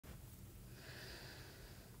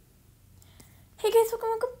Hey guys,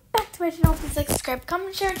 welcome back to my channel. Please like, subscribe,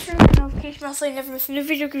 comment, share, and turn on the notification bell so you never miss a new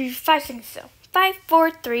video. Give you 5 seconds. So 5, 4,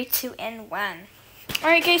 3, 2, and 1.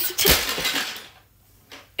 Alright guys, so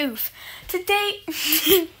today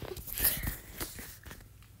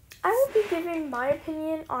I will be giving my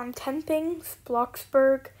opinion on 10 things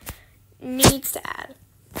Bloxburg needs to add.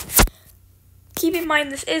 Keep in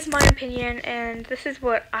mind this is my opinion and this is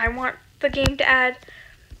what I want the game to add.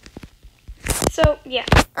 So yeah,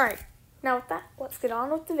 alright. Now with that, let's get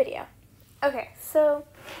on with the video. Okay, so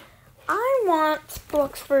I want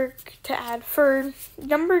bloxburg to add for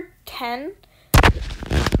number 10.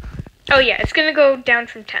 Oh yeah, it's going to go down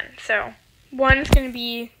from 10. So 1's going to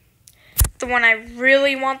be the one I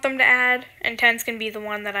really want them to add, and 10's going to be the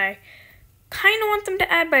one that I kind of want them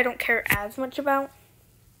to add, but I don't care as much about.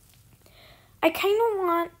 I kind of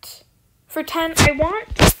want, for 10,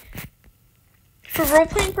 for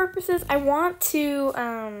role-playing purposes, I want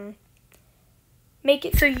to make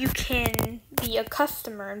it so you can be a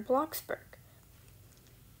customer in Bloxburg.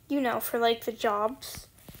 You know, for like the jobs.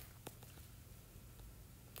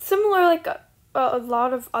 Similar like a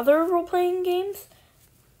lot of other role-playing games.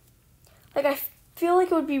 Like I feel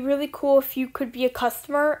like it would be really cool if you could be a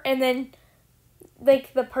customer and then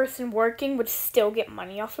like the person working would still get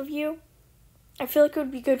money off of you. I feel like it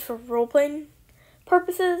would be good for role-playing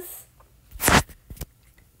purposes.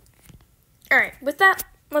 Alright, with that,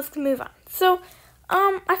 let's move on. So,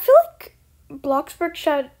 I feel like Bloxburg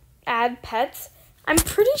should add pets. I'm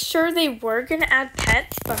pretty sure they were going to add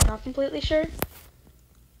pets, but I'm not completely sure.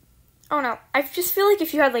 I don't know. I just feel like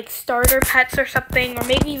if you had, like, starter pets or something, or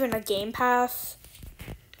maybe even a game pass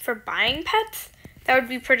for buying pets, that would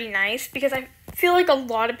be pretty nice, because I feel like a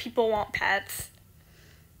lot of people want pets.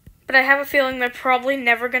 But I have a feeling they're probably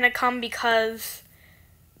never going to come because,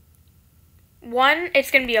 1,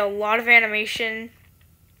 it's going to be a lot of animation.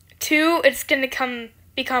 2, it's going to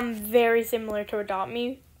become very similar to Adopt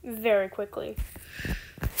Me very quickly.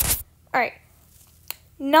 Alright.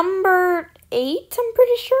 Number 8, I'm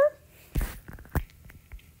pretty sure.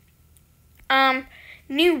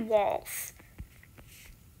 New walls.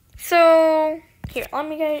 So, here, let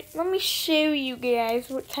me show you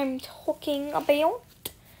guys what I'm talking about.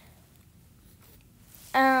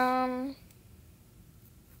 Alright,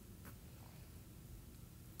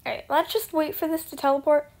 let's just wait for this to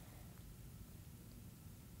teleport.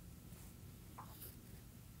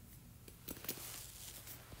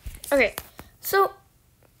 Okay, so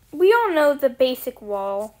we all know the basic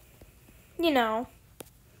wall. You know,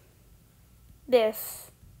 this.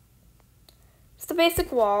 It's the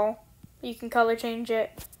basic wall. You can color change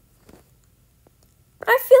it. But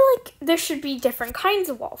I feel like there should be different kinds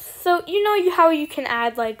of walls. So, you know how you can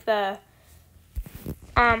add like the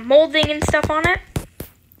molding and stuff on it?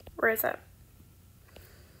 Where is it?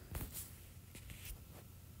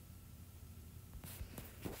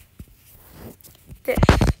 This.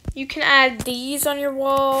 You can add these on your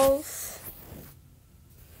walls.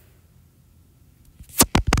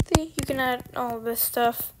 See, you can add all of this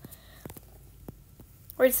stuff.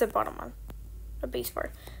 Where's the bottom one? The base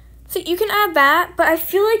part. So you can add that, but I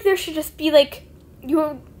feel like there should just be like,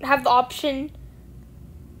 you have the option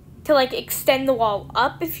to like extend the wall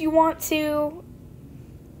up if you want to.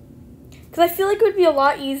 Because I feel like it would be a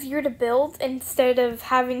lot easier to build instead of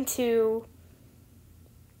having to,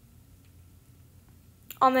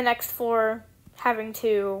 on the next floor, having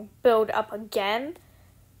to build up again.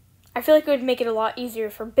 I feel like it would make it a lot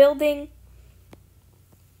easier for building.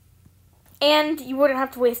 And you wouldn't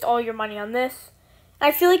have to waste all your money on this.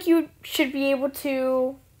 I feel like you should be able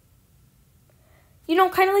to, you know,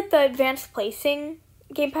 kind of like the advanced placing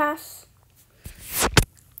game pass.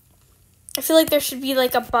 I feel like there should be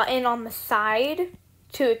like a button on the side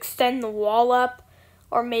to extend the wall up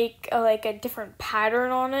or make like a different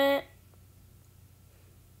pattern on it.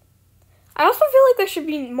 I also feel like there should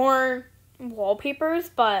be more wallpapers,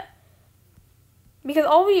 but because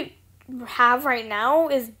all we have right now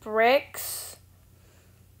is bricks,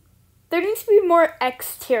 there needs to be more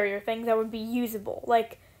exterior things that would be usable.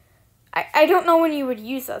 Like, I don't know when you would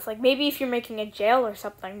use this. Like, maybe if you're making a jail or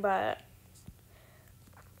something, but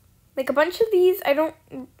like a bunch of these,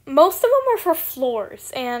 most of them are for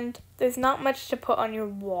floors, and there's not much to put on your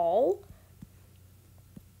wall.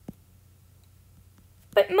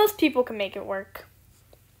 But most people can make it work.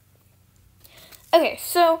 Okay,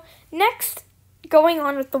 so next, going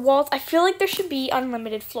on with the walls, I feel like there should be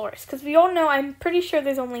unlimited floors. Because we all know, I'm pretty sure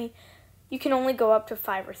you can only go up to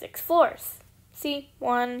 5 or 6 floors. See?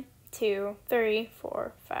 1, 2, 3,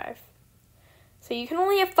 4, 5. So you can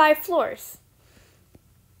only have 5 floors.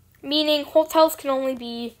 Meaning hotels can only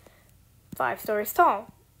be 5 stories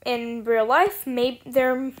tall. in real life,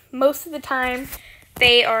 most of the time,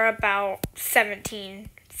 they are about 16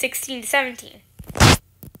 to 17.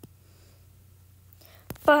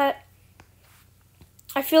 But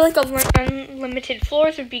I feel like unlimited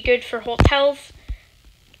floors would be good for hotels,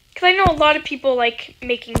 because I know a lot of people like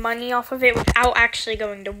making money off of it without actually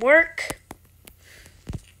going to work.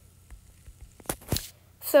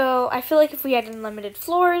 So I feel like if we had unlimited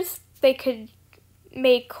floors, they could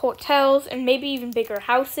make hotels and maybe even bigger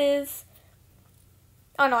houses.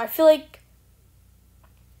 I don't know, I feel like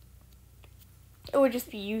it would just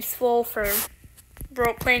be useful for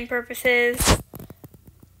role-playing purposes.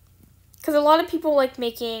 Because a lot of people like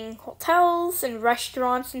making hotels and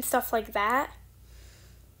restaurants and stuff like that.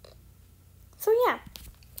 So yeah.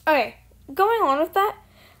 Okay, going on with that,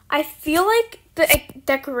 I feel like the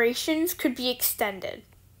decorations could be extended.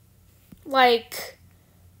 Like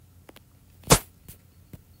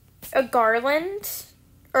a garland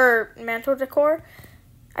or mantle decor.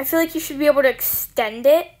 I feel like you should be able to extend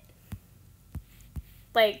it.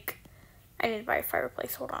 Like, I need to buy a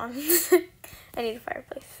fireplace. Hold on. I need a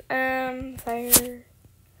fireplace. Fire.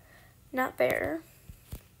 Not there.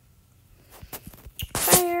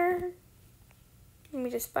 Fire. Let me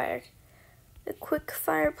just buy a quick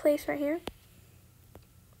fireplace right here.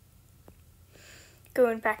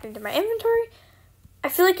 Going back into my inventory. I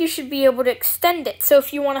feel like you should be able to extend it. So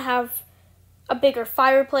if you want to have a bigger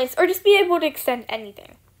fireplace, or just be able to extend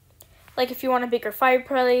anything. Like if you want a bigger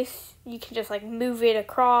fireplace, you can just like move it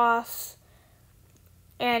across.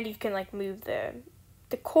 And you can like move the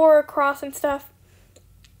decor across and stuff.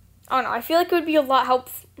 I don't know. I feel like it would be a lot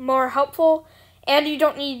more helpful. And you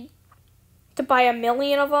don't need to buy 1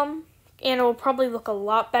 million of them. And it will probably look a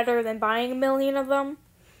lot better than buying 1 million of them.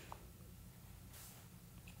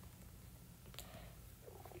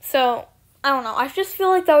 So, I don't know. I just feel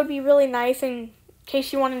like that would be really nice in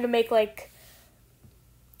case you wanted to make like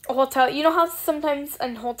a hotel. You know how sometimes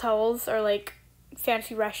in hotels or like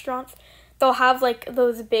fancy restaurants, they'll have like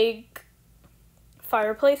those big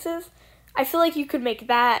fireplaces. I feel like you could make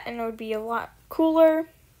that and it would be a lot cooler.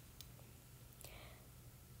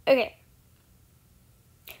 Okay.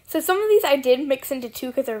 So some of these I did mix into two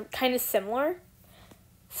because they're kind of similar.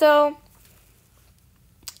 So,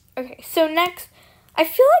 okay. So next, I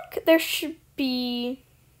feel like there should be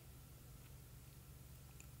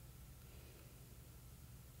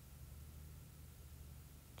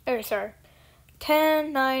oh, sorry.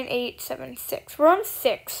 10, 9, 8, 7, 6. We're on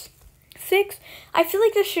 6. 6. I feel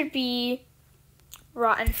like this should be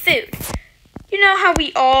rotten food. You know how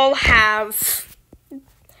we all have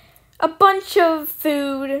a bunch of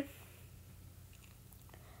food.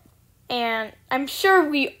 And I'm sure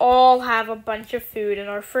we all have a bunch of food in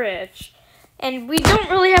our fridge. And we don't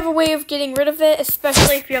really have a way of getting rid of it,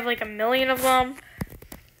 especially if you have like 1 million of them.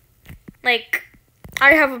 Like,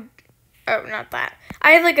 I have not that.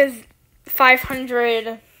 I have like a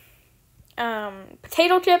 500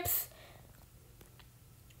 potato chips.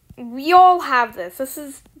 We all have this. This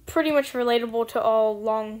is pretty much relatable to all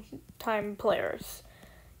long-time players.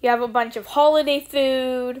 You have a bunch of holiday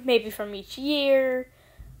food, maybe from each year.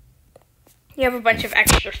 You have a bunch of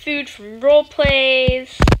extra food from role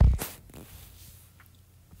plays.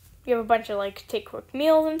 You have a bunch of like take quick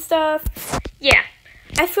meals and stuff. Yeah,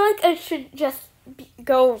 I feel like it should just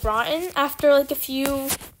go rotten after like a few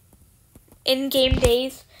in-game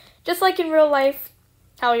days. Just like in real life,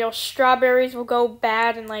 how your strawberries will go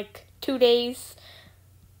bad in like 2 days.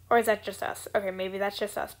 Or is that just us? Okay, maybe that's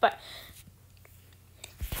just us. But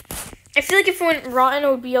I feel like if it went rotten,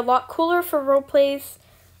 it would be a lot cooler for role plays.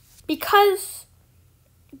 Because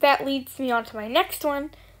that leads me on to my next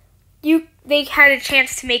one. They had a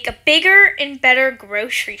chance to make a bigger and better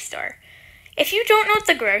grocery store. If you don't know what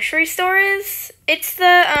the grocery store is, it's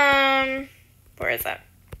the, where is that?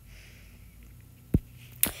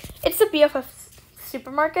 It's the BFF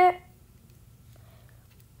supermarket.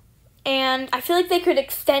 And I feel like they could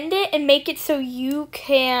extend it and make it so you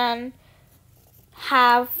can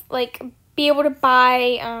have, like, be able to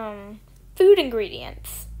buy, food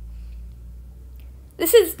ingredients.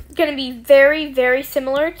 This is going to be very, very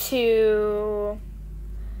similar to,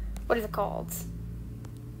 what is it called?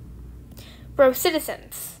 Bro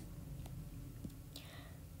Citizens.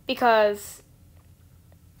 Because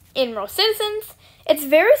in Bro Citizens, it's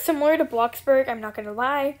very similar to Bloxburg, I'm not going to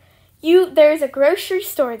lie. There's a grocery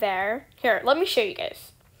store there. Here, let me show you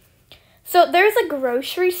guys. So there's a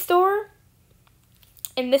grocery store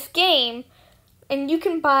in this game, and you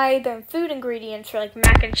can buy the food ingredients for like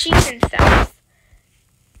mac and cheese and stuff.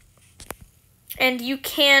 And you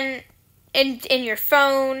can, in your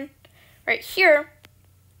phone, right here,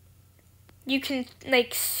 you can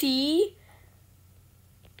like see,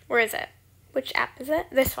 where is it? Which app is it?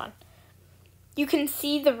 This one. You can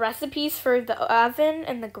see the recipes for the oven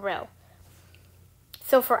and the grill.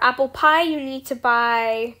 So for apple pie, you need to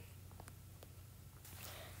buy,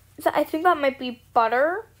 I think that might be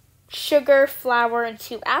butter, sugar, flour, and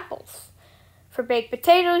 2 apples. For baked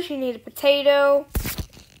potatoes, you need a potato,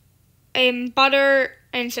 and butter,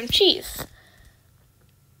 and some cheese.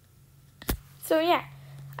 So yeah,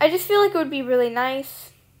 I just feel like it would be really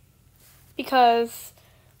nice because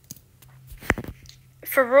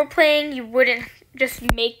for role-playing, you wouldn't just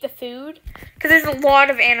make the food because there's a lot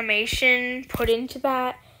of animation put into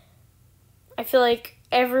that. I feel like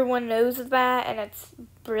everyone knows of that, and it's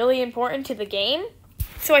really important to the game.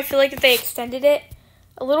 So I feel like if they extended it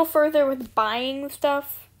a little further with buying the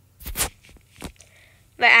stuff,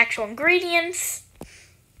 the actual ingredients,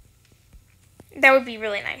 that would be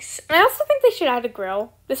really nice. And I also think they should add a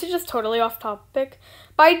grill. This is just totally off topic,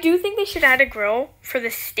 but I do think they should add a grill for the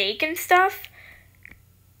steak and stuff.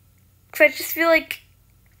 Because I just feel like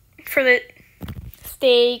for the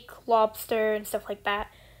steak, lobster, and stuff like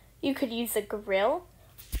that, you could use a grill.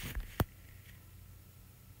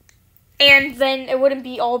 And then it wouldn't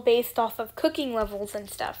be all based off of cooking levels and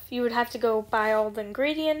stuff. You would have to go buy all the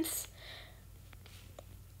ingredients.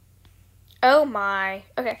 Oh my.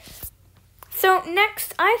 Okay. So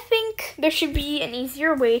next, I think there should be an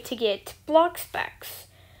easier way to get block specs.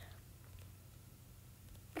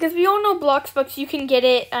 Because we all know bloxburg, you can get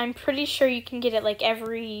it, I'm pretty sure you can get it like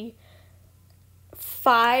every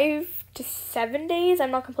 5 to 7 days. I'm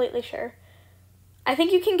not completely sure. I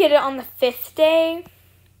think you can get it on the 5th day.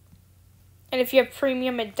 And if you have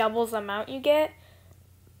premium, it doubles the amount you get.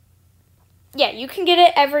 Yeah, you can get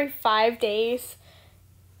it every 5 days.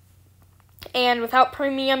 And without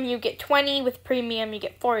premium, you get 20. With premium, you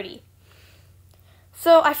get 40.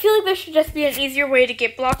 So I feel like there should just be an easier way to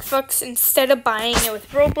get bloxburg instead of buying it with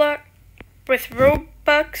Robux,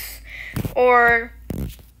 or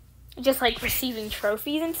just like receiving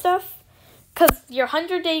trophies and stuff. Because your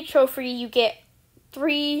 100-day trophy, you get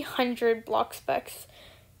 300 bloxburg.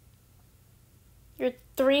 Your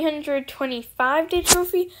 325-day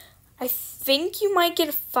trophy, I think you might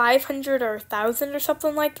get 500 or 1,000 or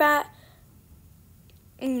something like that.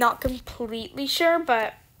 Not completely sure,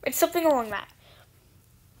 but it's something along that.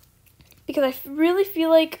 Because I really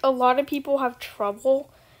feel like a lot of people have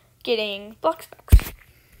trouble getting bloxburg.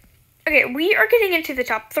 Okay, we are getting into the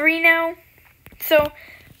top 3 now. So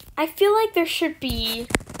I feel like there should be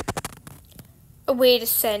a way to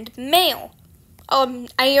send mail.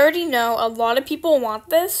 I already know a lot of people want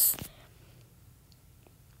this.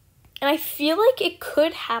 And I feel like it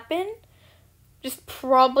could happen, just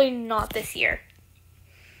probably not this year.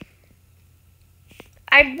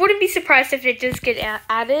 I wouldn't be surprised if it does get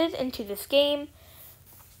added into this game.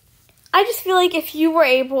 I just feel like if you were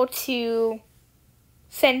able to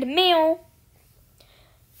send mail,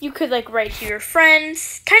 you could like write to your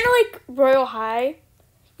friends, kind of like Royal High.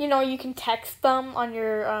 You know, you can text them on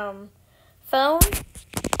your phone,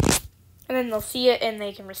 and then they'll see it and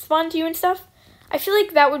they can respond to you and stuff. I feel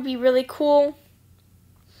like that would be really cool.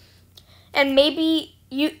 And maybe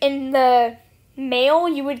you, in the mail,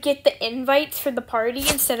 you would get the invites for the party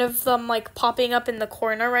instead of them like popping up in the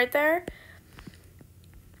corner right there.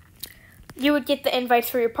 You would get the invites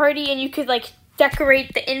for your party, and you could like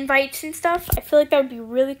decorate the invites and stuff. I feel like that would be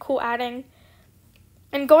really cool adding.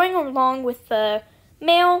 And going along with the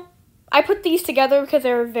mail, I put these together because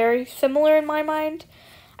they were very similar in my mind.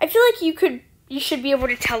 I feel like you should be able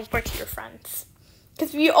to teleport to your friends.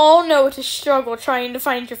 Because we all know it's a struggle trying to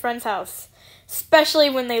find your friend's house. Especially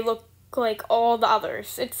when they look like all the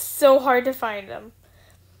others. It's so hard to find them.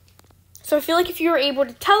 So I feel like if you were able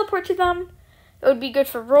to teleport to them, it would be good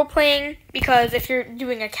for role-playing. Because if you're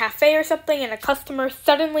doing a cafe or something and a customer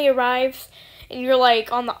suddenly arrives and you're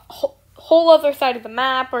like on the whole other side of the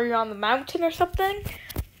map, or you're on the mountain or something,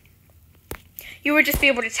 you would just be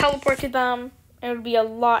able to teleport to them, and it would be a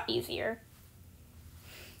lot easier.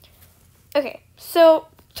 Okay, so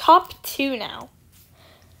top 2 now.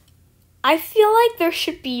 I feel like there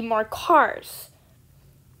should be more cars.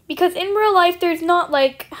 Because in real life, there's not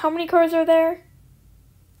like, how many cars are there?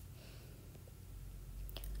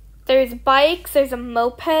 There's bikes, there's a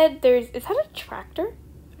moped, is that a tractor?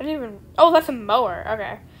 Oh, that's a mower,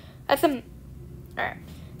 okay. Alright.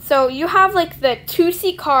 So you have like the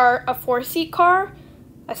 2-seat car, a 4-seat car,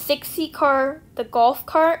 a 6-seat car, the golf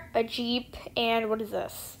cart, a Jeep, and what is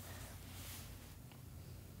this?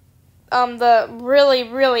 The really,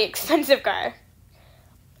 really expensive guy.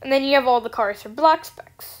 And then you have all the cars for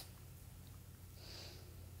bloxburg,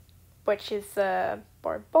 which is the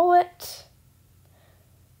Board Bullet,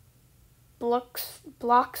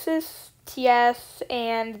 Bloxus TS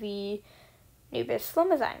and the Nubis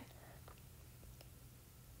Limousine.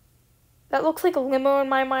 That looks like a limo in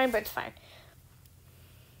my mind, but it's fine.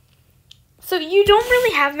 So you don't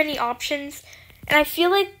really have many options, and I feel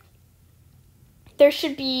like there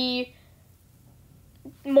should be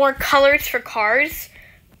more colors for cars,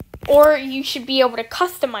 or you should be able to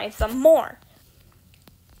customize them more.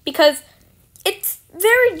 Because it's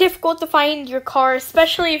very difficult to find your car,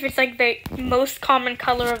 especially if it's like the most common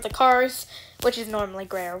color of the cars, which is normally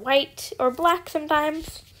gray or white or black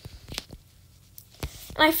sometimes.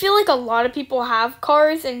 And I feel like a lot of people have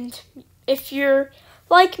cars, and if you're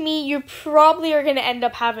like me, you probably are going to end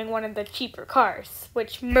up having one of the cheaper cars,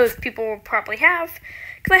 which most people will probably have,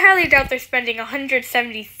 because I highly doubt they're spending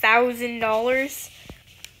 $170,000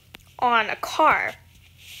 on a car.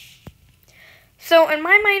 So in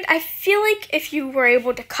my mind, I feel like if you were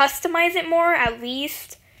able to customize it more, at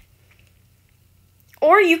least,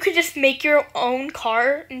 or you could just make your own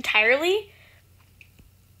car entirely,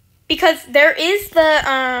 because there is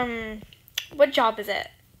the, what job is it?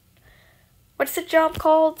 What's the job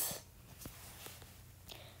called?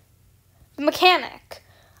 The mechanic.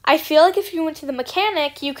 I feel like if you went to the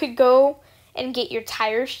mechanic, you could go and get your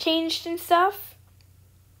tires changed and stuff.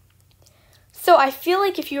 So I feel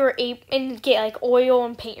like if you were able and get like oil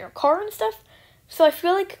and paint your car and stuff. So I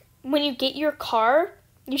feel like when you get your car,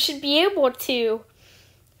 you should be able to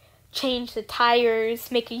change the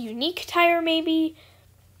tires, make a unique tire maybe.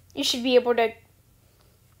 You should be able to,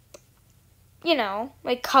 you know,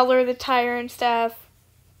 like color the tire and stuff.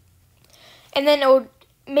 And then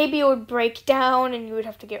maybe it would break down and you would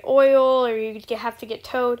have to get oil, or you'd have to get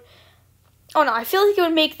towed. Oh no, I feel like it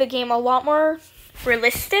would make the game a lot more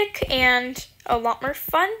realistic and a lot more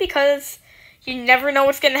fun, because you never know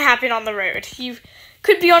what's going to happen on the road. You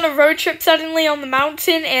could be on a road trip suddenly on the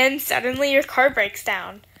mountain and suddenly your car breaks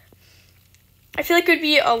down. I feel like it would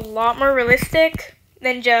be a lot more realistic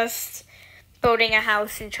than just building a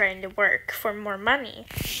house and trying to work for more money.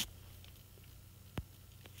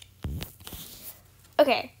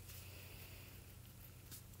 Okay.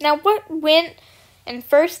 Now, what went in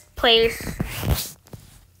first place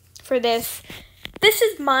for this? This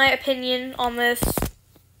is my opinion on this,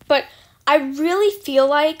 but I really feel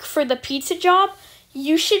like for the pizza job,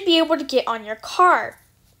 you should be able to get on your car,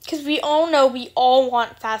 because we all know we all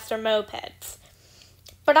want faster mopeds.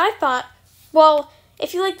 But I thought, well,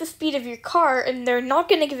 if you like the speed of your car and they're not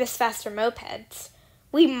going to give us faster mopeds,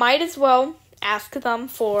 we might as well ask them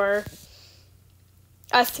for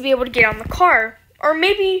us to be able to get on the car. Or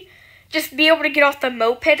maybe just be able to get off the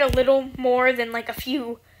moped a little more than like a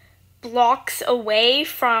few blocks away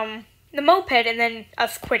from the moped, and then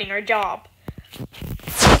us quitting our job.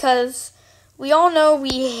 Because we all know we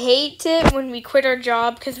hate it when we quit our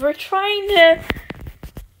job, because we're trying to...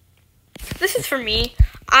 This is for me.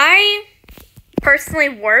 I personally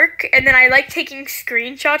work, and then I like taking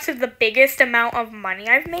screenshots of the biggest amount of money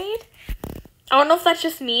I've made. I don't know if that's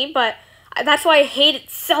just me, but that's why I hate it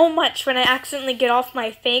so much when I accidentally get off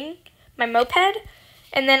my moped,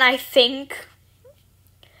 and then I think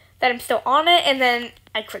that I'm still on it, and then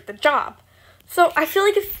I quit the job. So I feel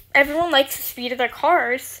like if everyone likes the speed of their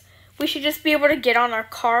cars, we should just be able to get on our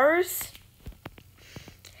cars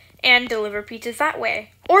and deliver pizzas that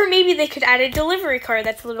way. Or maybe they could add a delivery car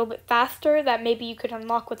that's a little bit faster, that maybe you could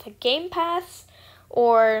unlock with a game pass,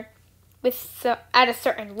 or with at a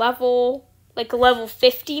certain level, like level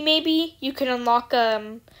 50 maybe, you could unlock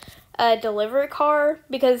a delivery car,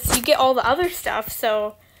 because you get all the other stuff.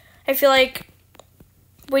 So I feel like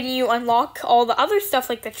when you unlock all the other stuff,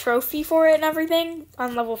 like the trophy for it and everything,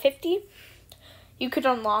 on level 50, you could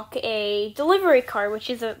unlock a delivery car, which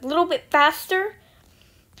is a little bit faster.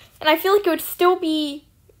 And I feel like it would still be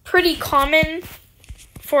pretty common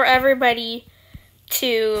for everybody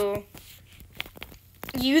to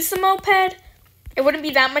use the moped. It wouldn't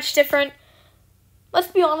be that much different. Let's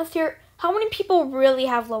be honest here. How many people really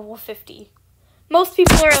have level 50? Most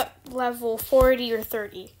people are at level 40 or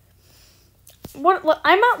 30.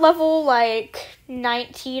 I'm at level, like,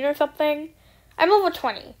 19 or something. I'm level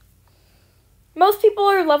 20. Most people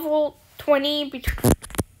are level 20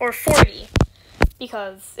 or 40,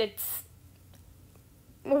 because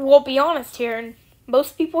we'll be honest here, and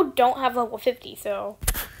most people don't have level 50, so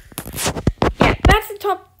yeah, that's the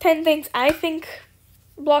top 10 things I think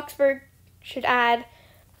Bloxburg should add.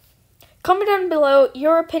 Comment down below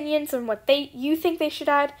your opinions on what you think they should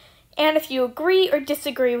add, and if you agree or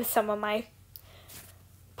disagree with some of my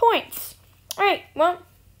points. Alright, well,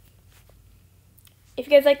 if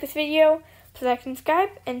you guys like this video, please like and subscribe,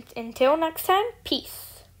 and until next time, peace.